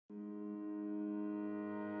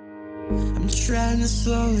I'm treading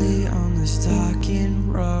slowly on this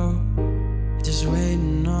darkened road, just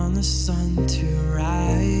waiting on the sun to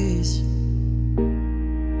rise.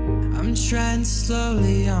 I'm treading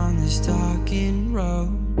slowly on this darkened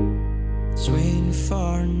road, just waiting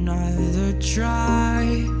for another try.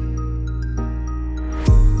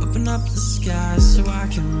 Open up the sky so I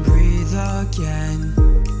can breathe again.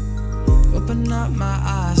 Open up my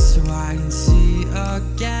eyes so I can see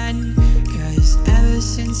again. Cause ever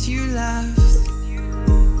since you left,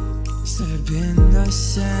 it's never been the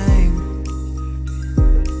same.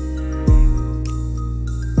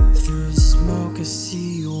 Through the smoke I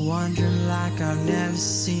see you wandering like I've never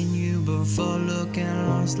seen you before, looking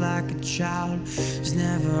lost like a child who's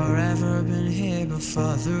never ever been here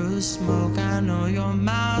before. Through the smoke I know you're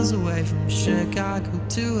miles away from Chicago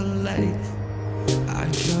to LA.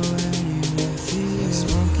 I'd go anywhere for you.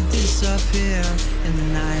 Smoke could disappear in the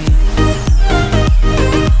night.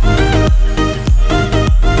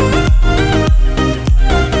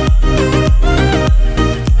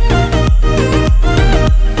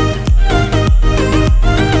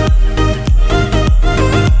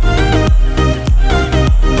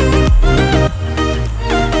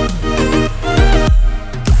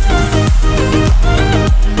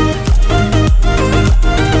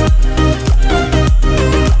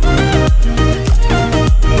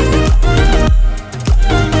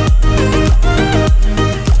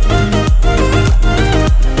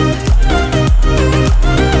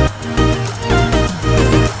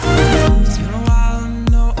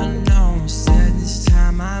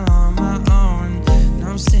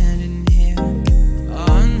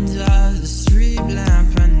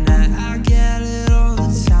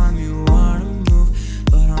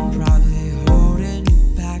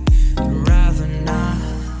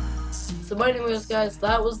 But anyways guys,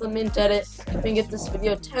 that was the mint edit. If we get this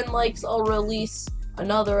video 10 likes, I'll release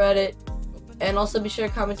another edit. And also be sure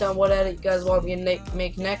to comment down what edit you guys want me to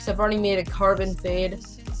make next. I've already made a carbon fade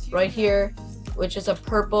right here, which is a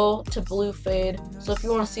purple to blue fade. So if you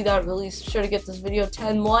want to see that release, be sure to get this video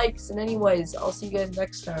 10 likes. And anyways, I'll see you guys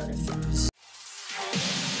next time.